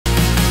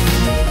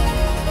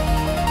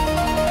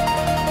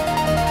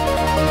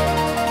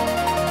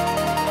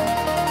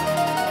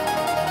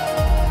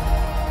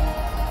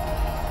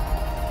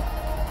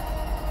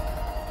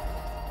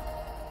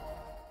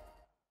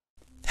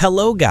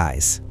Hello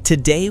guys!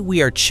 Today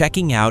we are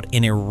checking out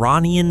an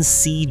Iranian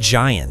sea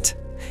giant.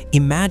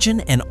 Imagine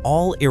an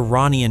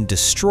all-Iranian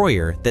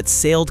destroyer that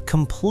sailed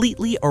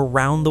completely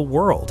around the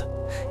world.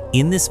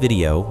 In this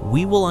video,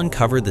 we will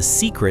uncover the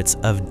secrets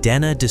of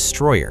Dena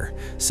destroyer,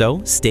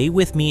 so stay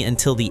with me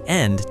until the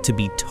end to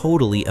be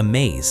totally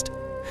amazed.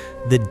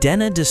 The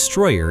Dena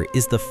destroyer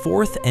is the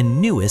fourth and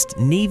newest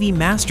Navy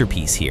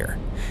masterpiece here.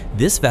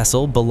 This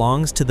vessel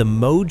belongs to the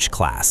Moudge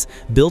class,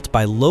 built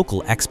by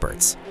local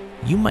experts.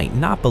 You might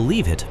not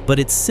believe it, but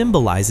it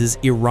symbolizes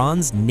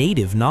Iran's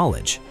native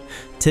knowledge.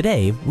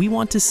 Today, we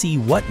want to see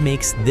what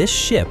makes this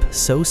ship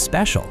so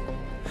special.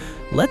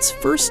 Let's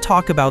first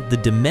talk about the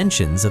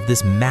dimensions of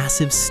this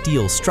massive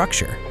steel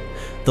structure.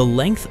 The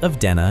length of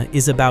Dena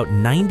is about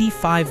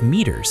 95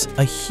 meters,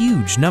 a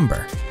huge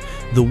number.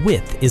 The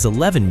width is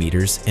 11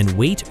 meters and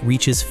weight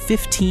reaches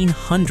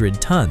 1,500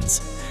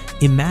 tons.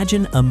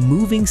 Imagine a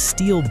moving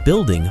steel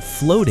building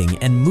floating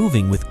and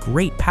moving with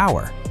great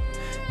power.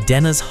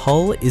 Dena's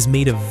hull is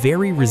made of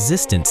very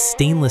resistant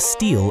stainless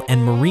steel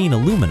and marine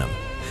aluminum.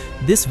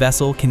 This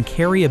vessel can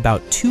carry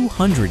about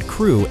 200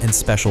 crew and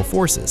special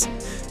forces.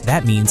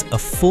 That means a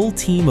full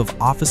team of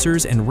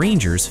officers and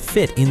rangers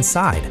fit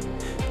inside.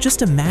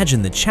 Just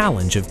imagine the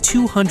challenge of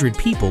 200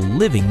 people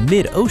living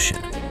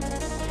mid-ocean.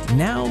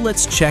 Now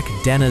let's check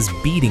Dena's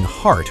beating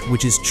heart,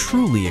 which is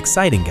truly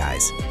exciting,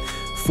 guys.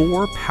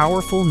 4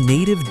 powerful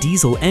native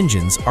diesel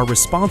engines are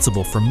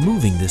responsible for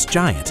moving this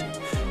giant.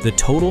 The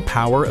total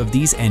power of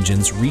these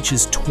engines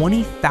reaches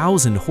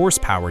 20,000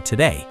 horsepower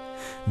today.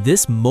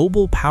 This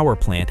mobile power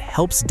plant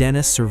helps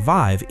Dena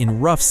survive in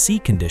rough sea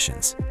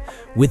conditions.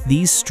 With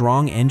these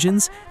strong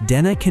engines,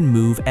 Dena can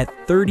move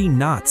at 30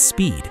 knots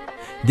speed.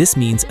 This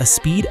means a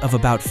speed of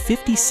about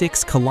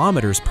 56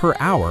 kilometers per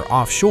hour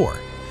offshore.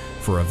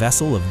 For a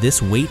vessel of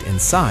this weight and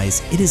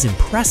size, it is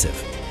impressive.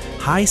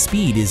 High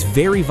speed is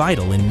very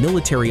vital in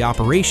military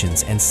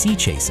operations and sea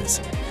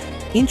chases.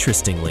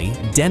 Interestingly,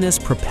 Dena's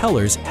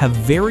propellers have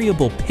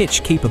variable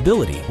pitch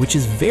capability, which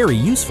is very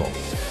useful.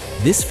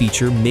 This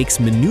feature makes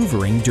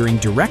maneuvering during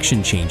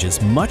direction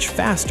changes much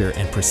faster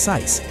and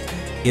precise.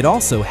 It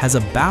also has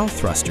a bow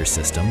thruster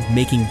system,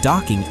 making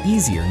docking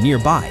easier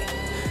nearby.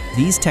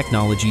 These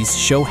technologies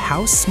show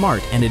how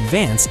smart and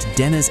advanced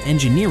Dena's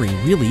engineering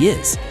really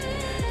is.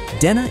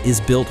 Dena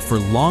is built for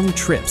long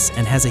trips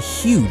and has a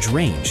huge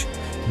range.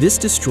 This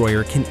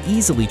destroyer can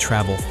easily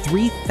travel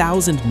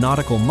 3,000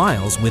 nautical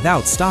miles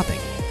without stopping.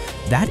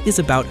 That is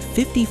about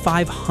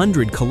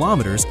 5,500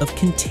 kilometers of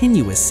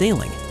continuous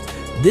sailing.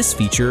 This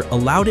feature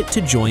allowed it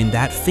to join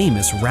that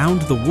famous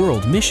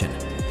round-the-world mission.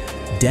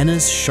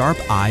 Dena's sharp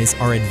eyes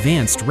are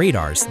advanced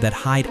radars that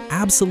hide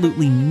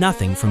absolutely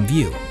nothing from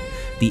view.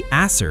 The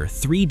Acer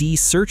 3D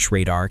search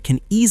radar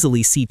can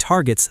easily see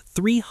targets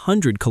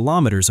 300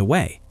 kilometers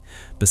away.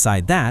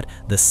 Beside that,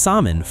 the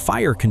Salmon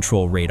fire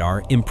control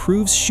radar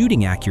improves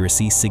shooting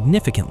accuracy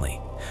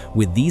significantly.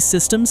 With these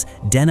systems,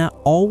 Dena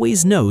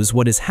always knows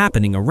what is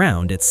happening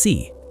around at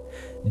sea.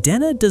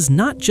 Dena does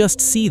not just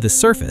see the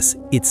surface,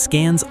 it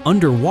scans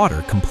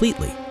underwater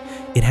completely.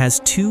 It has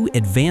 2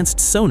 advanced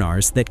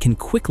sonars that can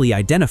quickly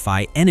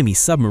identify enemy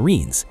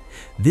submarines.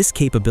 This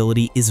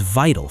capability is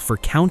vital for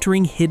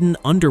countering hidden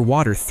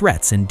underwater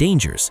threats and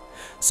dangers.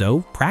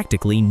 So,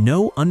 practically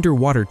no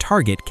underwater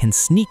target can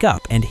sneak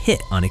up and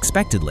hit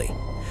unexpectedly.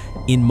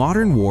 In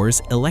modern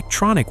wars,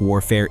 electronic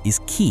warfare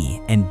is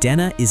key and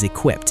Dena is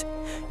equipped.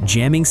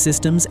 Jamming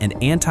systems and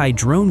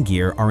anti-drone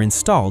gear are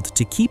installed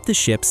to keep the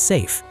ship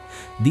safe.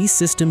 These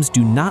systems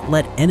do not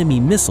let enemy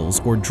missiles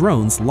or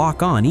drones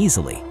lock on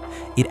easily.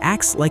 It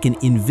acts like an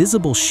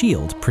invisible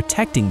shield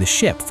protecting the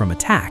ship from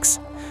attacks.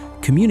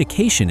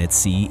 Communication at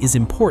sea is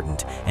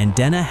important, and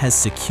Dena has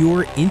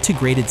secure,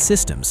 integrated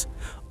systems.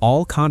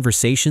 All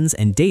conversations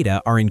and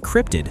data are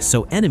encrypted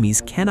so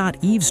enemies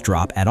cannot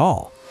eavesdrop at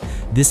all.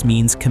 This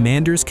means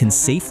commanders can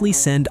safely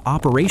send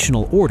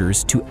operational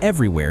orders to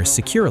everywhere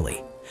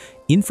securely.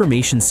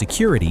 Information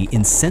security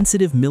in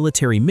sensitive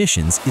military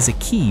missions is a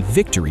key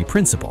victory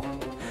principle.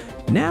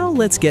 Now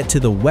let's get to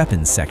the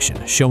weapons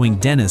section, showing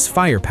Dena's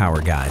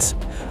firepower, guys.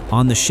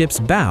 On the ship's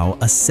bow,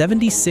 a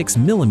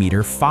 76mm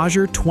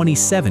Fajr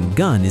 27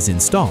 gun is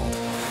installed.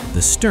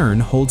 The stern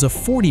holds a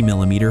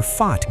 40mm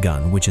Fat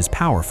gun, which is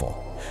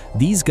powerful.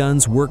 These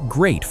guns work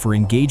great for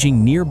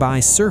engaging nearby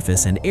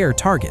surface and air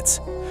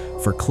targets.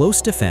 For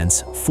close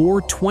defense,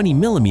 4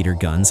 20mm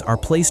guns are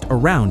placed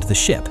around the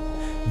ship.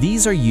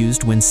 These are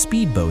used when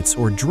speedboats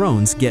or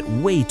drones get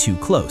way too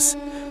close.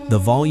 The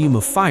volume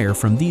of fire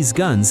from these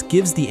guns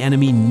gives the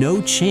enemy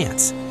no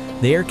chance.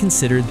 They are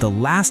considered the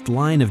last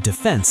line of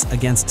defense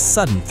against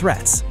sudden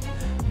threats.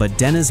 But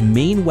Dena's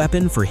main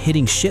weapon for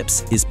hitting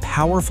ships is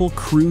powerful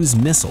cruise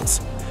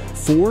missiles.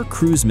 4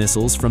 cruise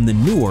missiles from the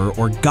Noor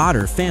or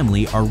Goddard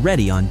family are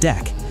ready on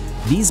deck.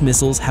 These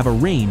missiles have a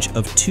range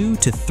of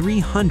 200 to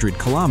 300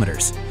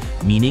 kilometers,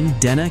 meaning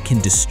Dena can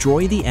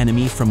destroy the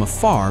enemy from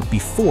afar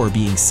before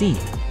being seen.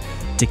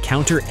 To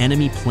counter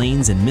enemy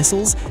planes and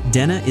missiles,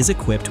 Dena is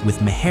equipped with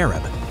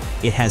Meharib.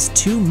 It has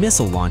 2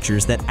 missile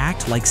launchers that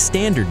act like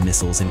standard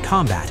missiles in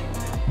combat.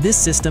 This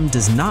system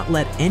does not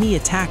let any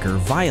attacker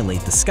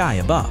violate the sky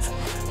above,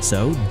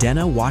 so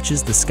Dena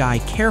watches the sky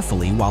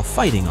carefully while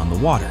fighting on the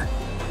water.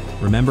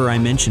 Remember I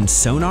mentioned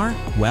sonar?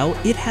 Well,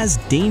 it has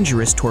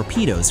dangerous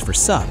torpedoes for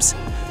subs.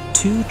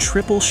 2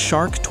 triple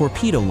shark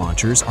torpedo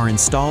launchers are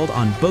installed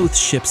on both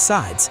ship's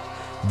sides.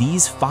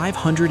 These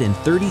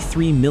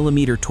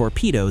 533mm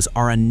torpedoes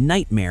are a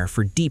nightmare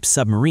for deep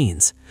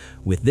submarines.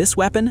 With this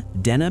weapon,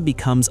 Dena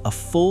becomes a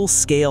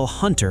full-scale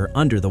hunter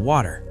under the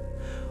water.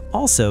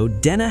 Also,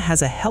 Dena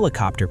has a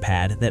helicopter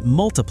pad that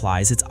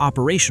multiplies its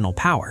operational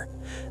power.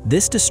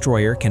 This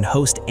destroyer can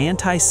host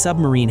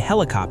anti-submarine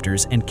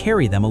helicopters and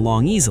carry them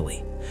along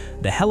easily.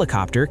 The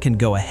helicopter can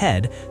go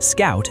ahead,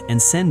 scout, and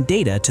send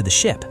data to the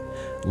ship.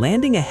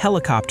 Landing a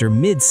helicopter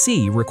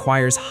mid-sea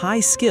requires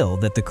high skill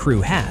that the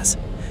crew has.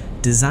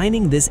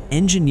 Designing this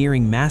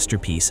engineering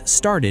masterpiece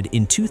started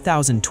in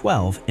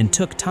 2012 and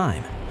took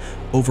time.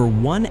 Over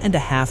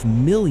 1.5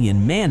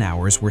 million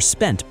man-hours were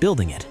spent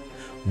building it.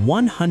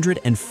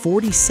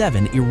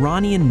 147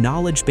 Iranian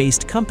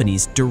knowledge-based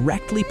companies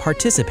directly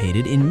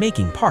participated in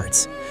making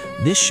parts.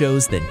 This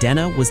shows that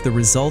Dena was the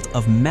result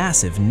of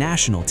massive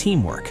national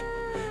teamwork.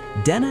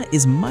 Dena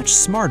is much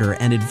smarter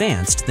and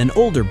advanced than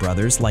older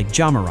brothers like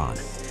Jamaran.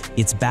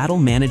 Its battle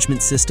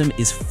management system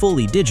is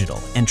fully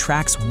digital and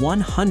tracks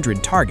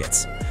 100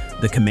 targets.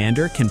 The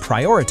commander can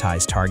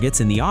prioritize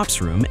targets in the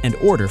ops room and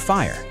order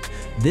fire.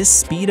 This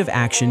speed of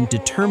action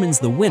determines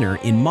the winner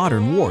in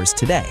modern wars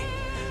today.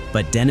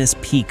 But Dena's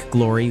peak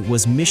glory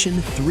was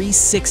Mission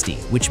 360,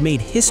 which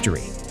made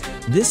history.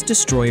 This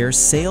destroyer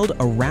sailed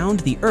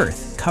around the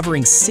Earth,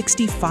 covering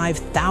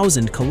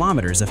 65,000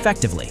 kilometers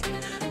effectively.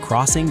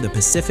 Crossing the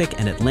Pacific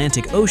and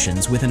Atlantic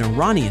Oceans with an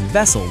Iranian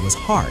vessel was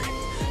hard.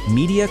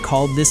 Media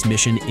called this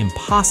mission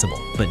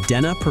impossible, but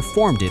Dena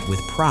performed it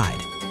with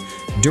pride.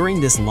 During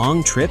this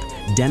long trip,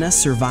 Dena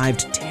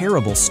survived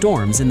terrible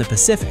storms in the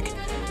Pacific.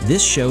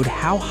 This showed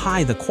how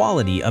high the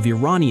quality of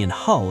Iranian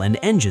hull and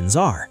engines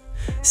are.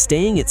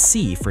 Staying at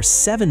sea for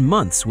 7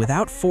 months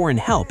without foreign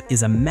help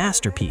is a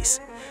masterpiece.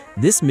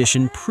 This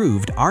mission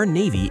proved our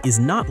Navy is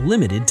not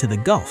limited to the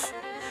Gulf.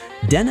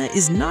 Dena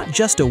is not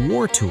just a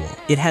war tool,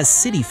 it has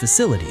city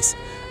facilities.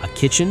 A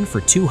kitchen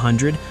for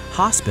 200,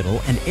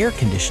 hospital, and air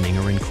conditioning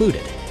are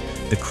included.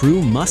 The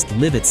crew must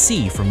live at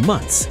sea for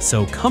months,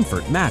 so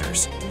comfort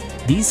matters.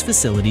 These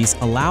facilities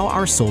allow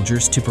our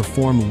soldiers to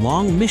perform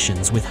long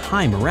missions with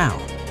high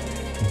morale.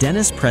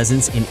 Dena's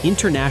presence in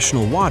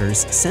international waters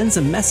sends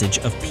a message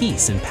of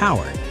peace and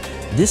power.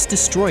 This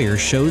destroyer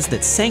shows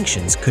that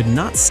sanctions could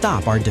not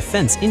stop our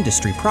defense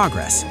industry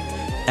progress.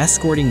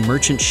 Escorting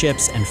merchant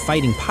ships and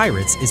fighting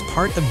pirates is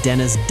part of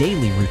Dena's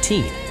daily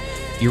routine.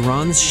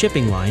 Iran's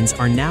shipping lines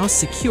are now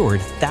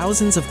secured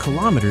thousands of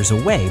kilometers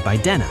away by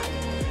Dena.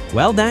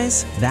 Well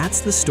guys, that's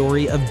the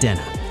story of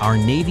Dena, our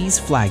Navy's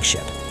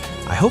flagship.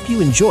 I hope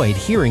you enjoyed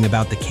hearing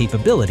about the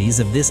capabilities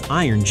of this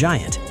iron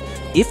giant.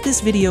 If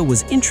this video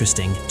was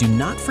interesting, do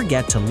not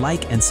forget to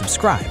like and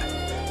subscribe.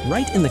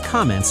 Write in the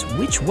comments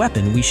which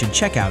weapon we should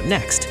check out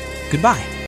next. Goodbye.